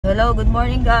Hello, good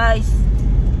morning guys.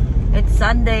 It's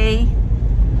Sunday.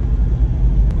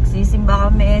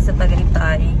 Magsisimba kami sa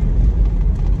Tagaytay.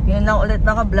 Ngayon lang ulit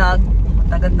naka-vlog.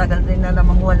 Tagal-tagal din na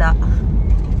namang wala.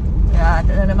 Kaya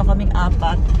ito na naman kaming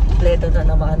apat. Kompleto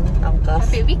na naman ang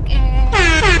cast. Happy weekend!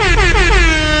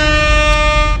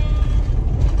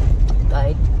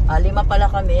 Kahit 5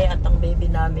 pala kami at ang baby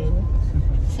namin.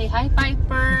 Say hi,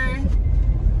 Piper!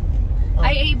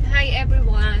 Hi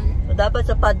everyone! So, dapat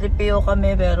sa Padre Pio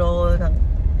kami pero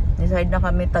decide na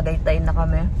kami, Tagaytay na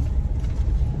kami.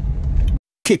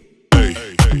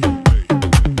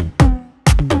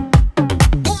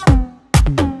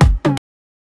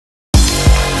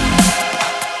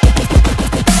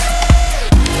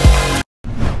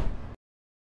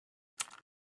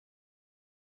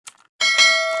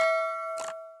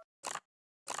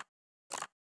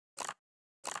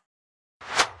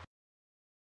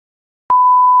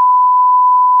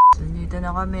 Dito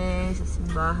na kami sa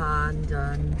simbahan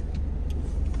dyan.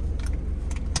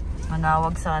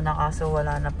 Manawag sana kaso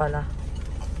wala na pala.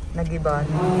 Nag-iban.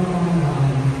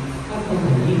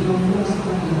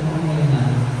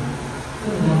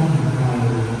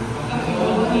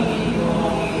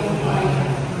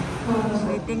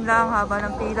 Waiting lang haba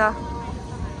ng pila.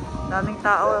 Daming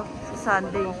tao sa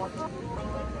Sunday.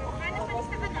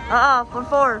 For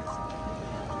 4.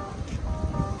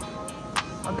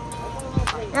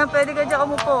 Yan, pwede ka dyan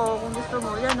umupo kung gusto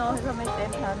mo. Yan o, sa may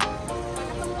tenthan.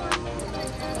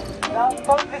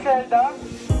 Pang Griselda?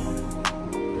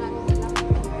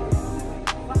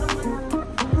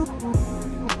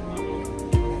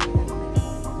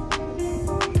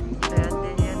 Ayan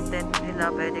din yung tent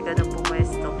nila. Pwede ka nang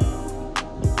pumwesto.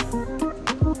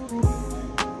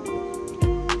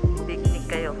 Picnic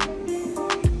kayo.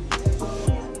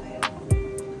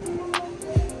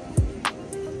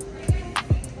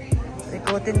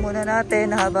 Ikutin muna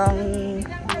natin habang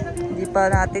hindi pa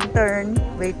natin turn.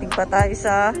 Waiting pa tayo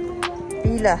sa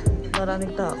pila.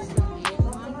 Maraming tao.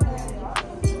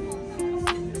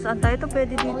 Saan tayo to?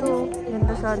 Pwede dito.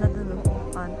 Ganda sana dun.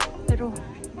 Pero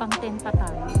pang 10 pa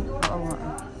tayo. Oo nga.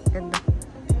 Ganda.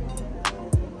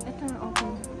 Ito,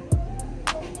 okay.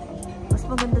 Mas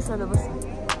maganda sa labas.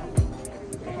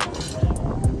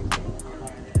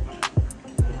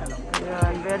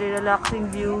 Ayan, very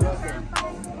relaxing view.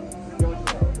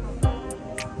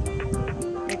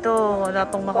 Ito, wala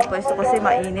pang makapwesto kasi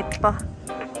mainit pa.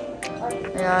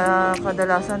 Kaya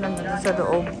kadalasan nandun sa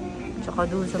loob. Tsaka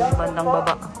doon sa may bandang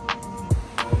baba.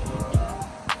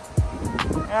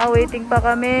 Kaya waiting pa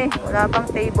kami. Wala pang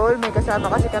table. May kasama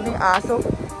kasi kaming aso.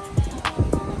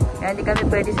 Kaya hindi kami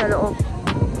pwede sa loob.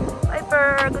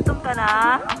 Piper, gutom ka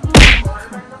na?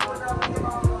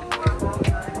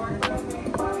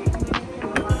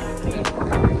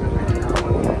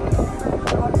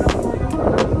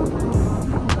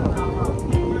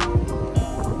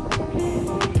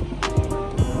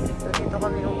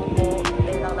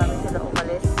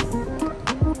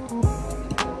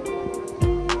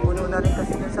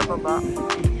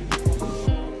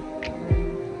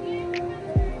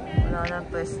 Wala na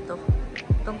pwesto.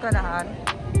 Itong kanahan.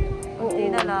 Hindi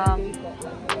na lang.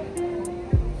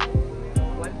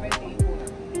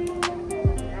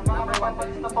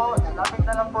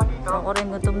 Ako rin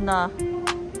gutom na.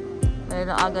 Dahil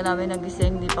ang aga namin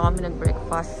nagising, hindi pa kami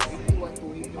nag-breakfast.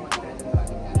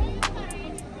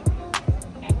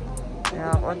 Kaya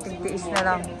konting tiis na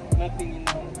lang.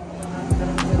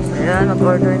 Ayan,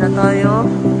 mag-order na tayo.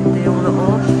 Ito yung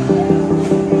loob.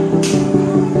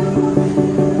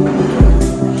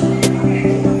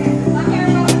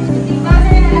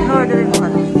 Orderin mo ka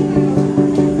na.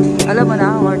 Alam mo na,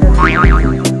 order mo.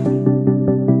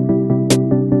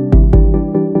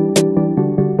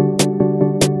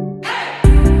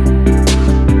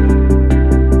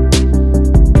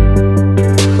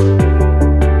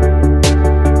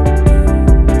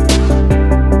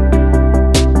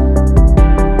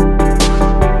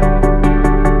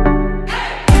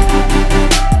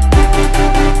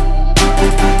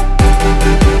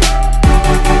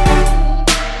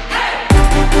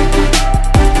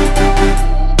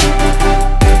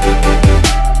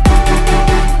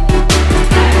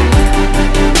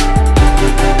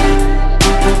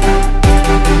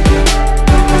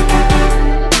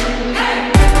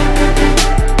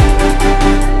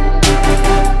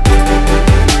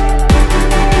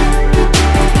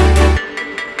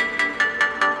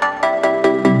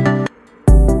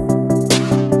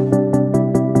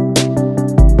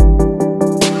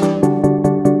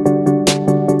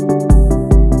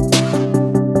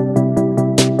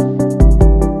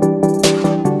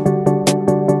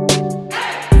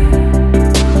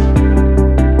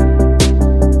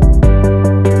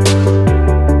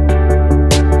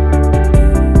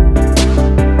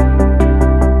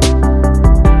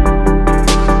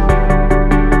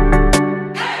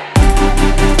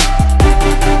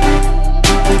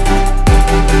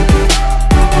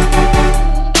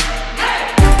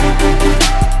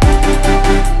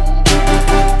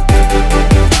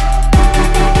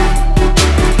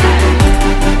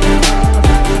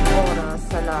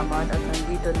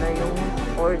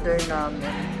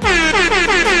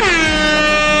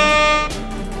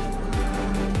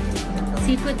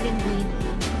 Seafood linguine.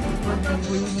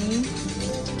 Linguine.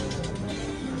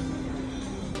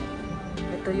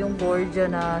 Ito yung Borgia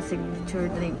na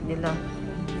signature drink nila.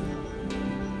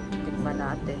 Tikman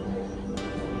natin.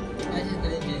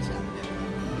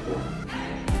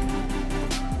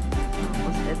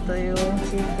 Tapos ito yung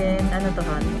chicken, ano to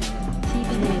Han?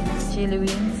 Chili wings. Chili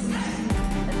wings.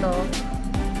 Ito,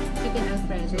 Chicken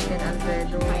Alfredo. chicken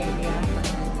Alfredo.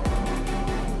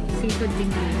 Seafood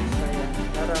linguine. Ayan,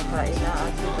 tara kain na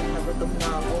at nagutom na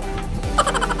ako.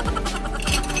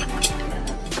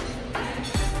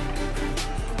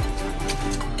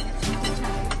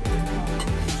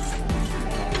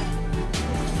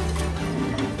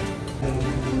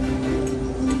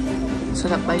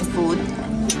 Sarap pa yung food.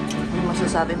 Ano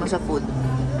masasabi mo sa food?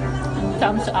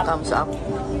 Thumbs up. Thumbs up.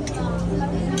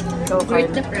 So, Worth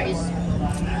the price.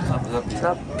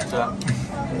 sarap.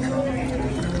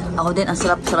 Ako din, ang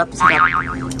sarap.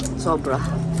 Sobra.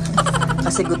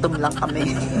 Kasi gutom lang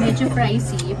kami. Medyo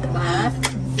pricey, but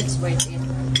it's worth it.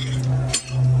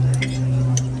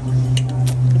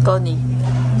 Ikaw ni,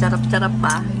 sarap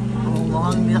pa. Oh,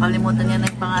 mukhang nakalimutan niya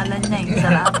ng pangalan niya. Yung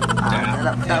sarap.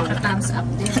 Sarap daw. Thumbs up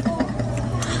din.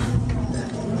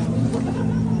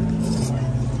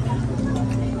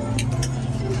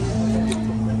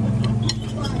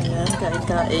 Ayan,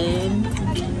 kain.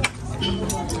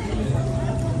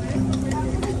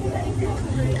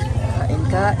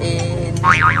 Kain.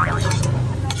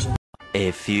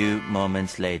 A few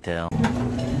moments later.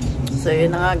 So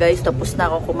yun na nga guys, tapos na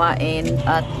ako kumain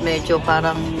at medyo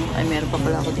parang, ay meron pa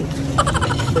pala ako dito.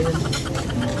 So yun,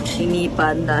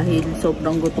 hinipan dahil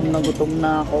sobrang gutom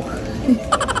na ako.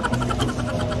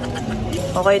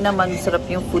 Okay naman, sarap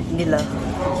yung food nila.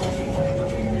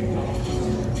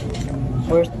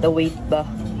 Worth the wait ba?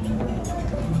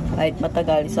 Kahit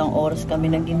matagal, 1 oras kami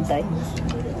naghintay.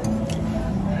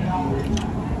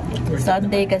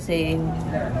 Sunday kasi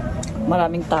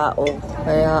maraming tao,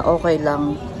 kaya okay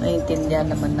lang, naiintindihan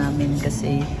naman namin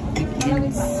kasi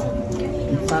weekends,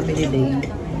 family day.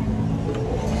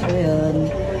 So yun,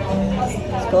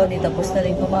 Scotty tapos na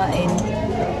rin kumain,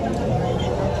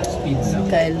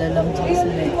 Kyle na lang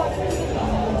sila.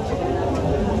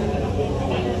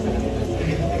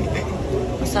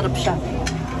 Masarap siya.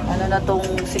 Ano na tong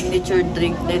signature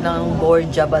drink din ng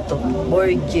Borgia ba to?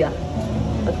 Borgia.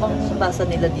 Ba't bang basa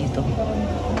nila dito?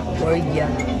 Borgia.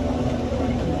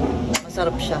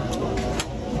 Masarap siya.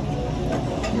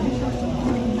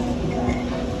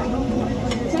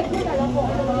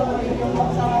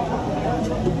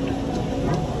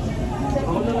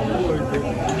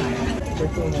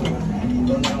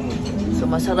 So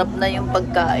masarap na yung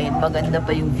pagkain, maganda pa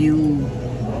yung view.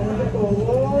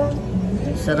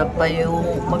 Sarap pa yung,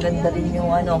 maganda rin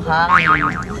yung ano, hangin.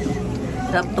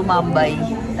 Sarap tumambay.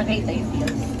 Tagaytay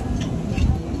feels.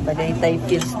 Tagaytay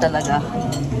feels talaga.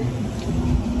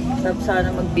 Sarap sana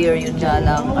mag-beer, yun nga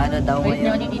lang, ano daw Wait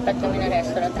na, ngayon. nilipat kami na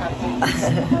restaurant after.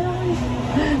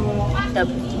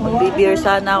 Mag-beer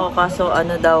sana ako, kaso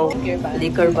ano daw,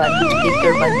 liquor ban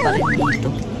pa rin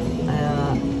dito.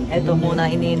 Eto muna,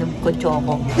 iniinom ko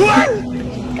choco.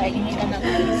 Kainin ka ng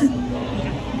ice.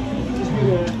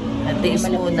 At taste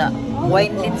muna.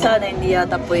 Wine din sana, hindi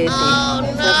yata pwede.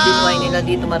 Sarap din wine nila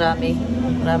dito,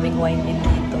 maraming wine din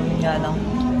dito. Nga lang,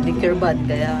 liquor ban,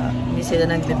 kaya hindi sila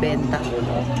nagbebenta.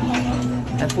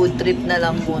 Food trip na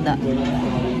lang muna.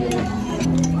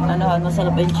 Ano,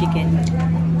 masarap yung chicken.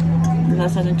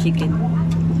 Lasa ng chicken.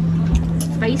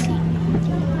 Spicy.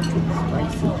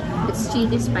 Spicy. It's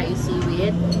chili spicy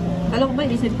with Alam ko ba,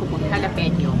 inisip ko po.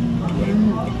 jalapeno.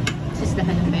 This is the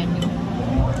jalapeno.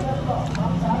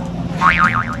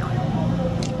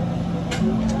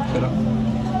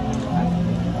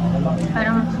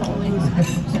 Parang wings.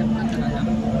 Sarap na talaga.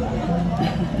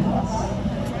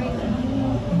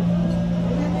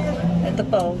 Ito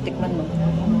pa, tikman mo.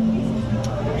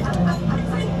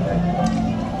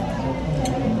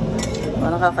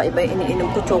 Parang kakaiba yung iniinom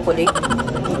ko, chocolate.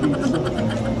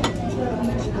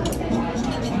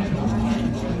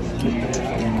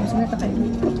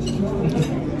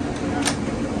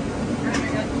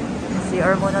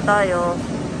 CR muna tayo.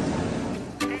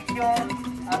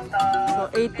 So,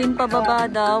 18 pababa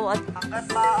daw at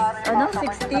ano,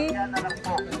 60?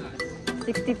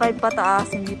 65 pataas,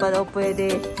 hindi pa daw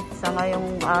pwede sa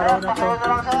ngayong araw na to.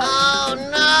 Oh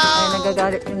no! Ay,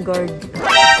 nagagalit yung guard.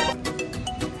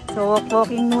 So,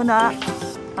 walking muna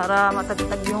para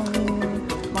matagtag yung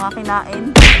mga kinain.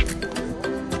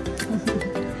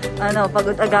 Ano,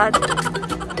 pagod agad.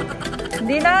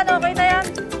 Hindi na, ano, okay na yan.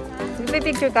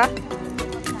 Picture ka?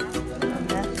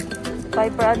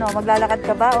 Piper, ano, maglalakad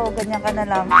ka ba o ganyan ka na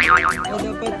lang? O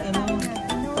dapat, ano,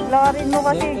 Lakarin mo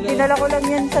kasi, dinala ko lang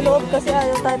yan sa loob kasi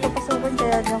ayaw tayo papasukin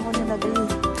kaya diyan ko nilagay.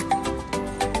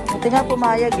 Buti nga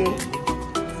pumayag eh.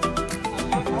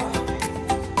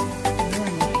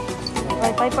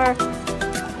 Okay, Piper.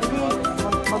 Hindi,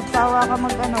 magsawa ka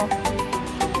mag-ano.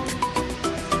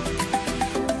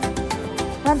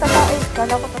 Yan, tataid.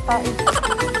 Kala ko tataid.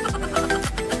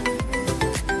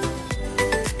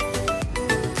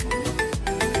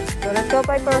 So, let's go,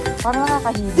 Piper. Parang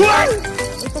nakakahilo.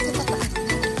 Ito, kita taas.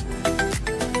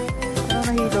 Parang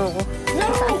nahilo ko. No!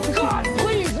 God,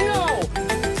 please, no!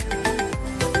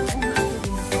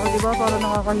 O, diba? Parang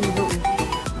nakakahilo eh.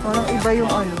 Parang iba yung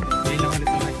ano.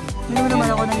 Uminom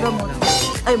naman ako ng gamot.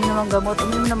 Ay, uminom ng gamot.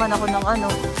 Uminom naman ako ng ano.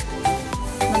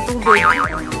 Ng tubig.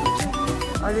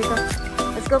 Ali ka.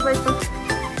 Let's go, Piper.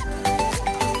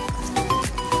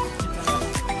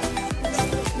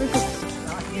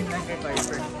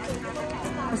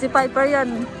 Kasi Piper yan.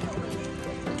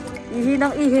 Ihi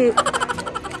ng ihi.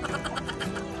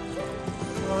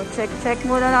 So, check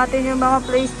muna natin yung mga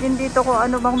place din dito kung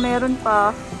ano bang meron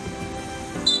pa.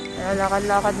 Kaya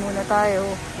lakad-lakad muna tayo.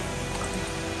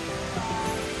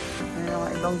 Ayan ang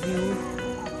ibang view.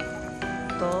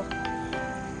 Ito.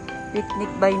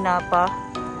 Picnic by NAPA.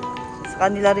 Sa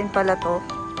kanila rin pala to.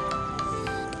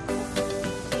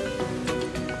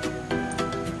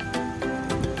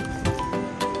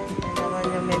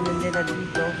 Nila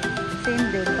dito. Same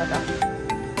din pala.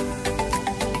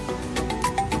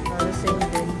 Same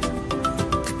din.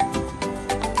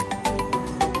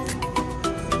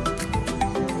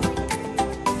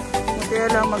 Buti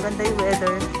lang maganda yung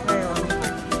weather ngayon.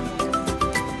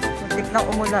 Muntik na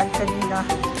umulan kanina.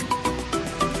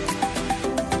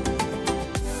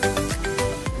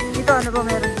 Dito ano ba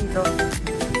meron dito?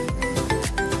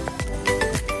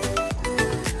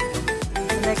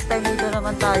 Next time dito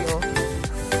naman tayo.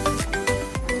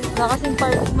 Wala kasing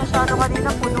parking masyado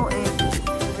kanina, puno eh.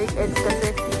 Weekends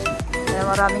kasi. Kaya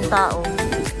maraming tao.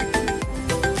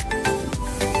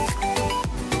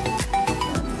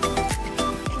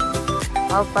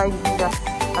 Alpine Villas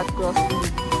at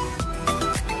CROSSWINDS.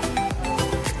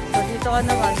 So dito ka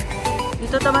naman.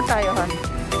 Dito naman tayo, Han.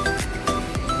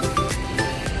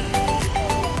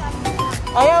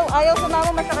 Ayaw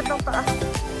sumama, masakit ang paa.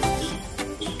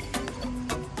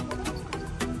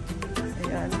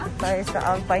 Tayo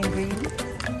sa Alpine Green.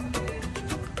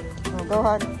 Oh, go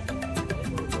ahead.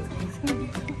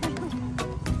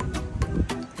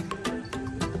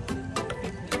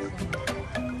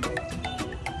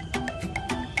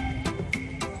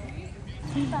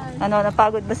 Ano,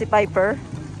 napagod ba si Piper?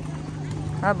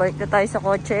 Balik na tayo sa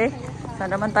kotse.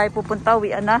 Saan naman tayo pupunta?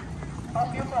 Uwian na.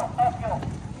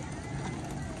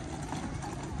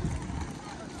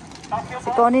 Si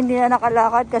Connie hindi na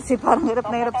nakalakad kasi parang hirap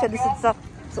na hirap siya lisod sa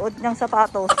suot niyang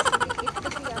sapatos.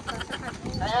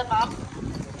 Ayan, ma'am.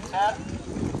 Sir.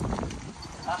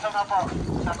 Asa na po?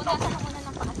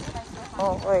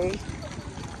 Okay.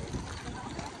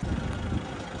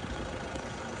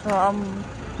 So,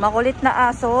 makulit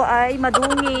na aso ay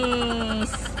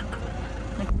madungis.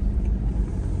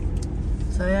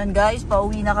 So, ayan guys,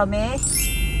 pauwi na kami.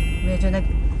 Medyo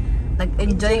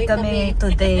nag-enjoy kami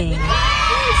today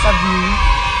sa view.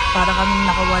 Para kaming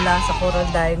nakawala sa coral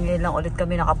dahil ngayon lang ulit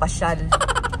kami nakapasyal.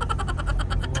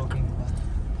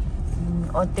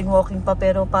 Onting walking pa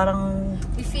pero parang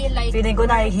we feel like feeling ko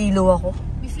nahihilo ako.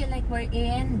 We feel like we're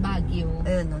in Baguio.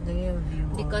 Ayun, yung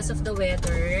view. Because of the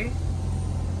weather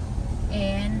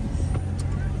and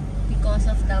because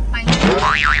of the pine tree.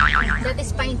 That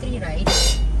is pine tree, right?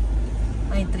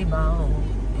 Pine tree ba? Oo.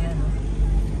 Ayan.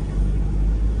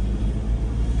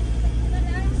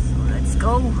 So let's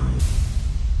go.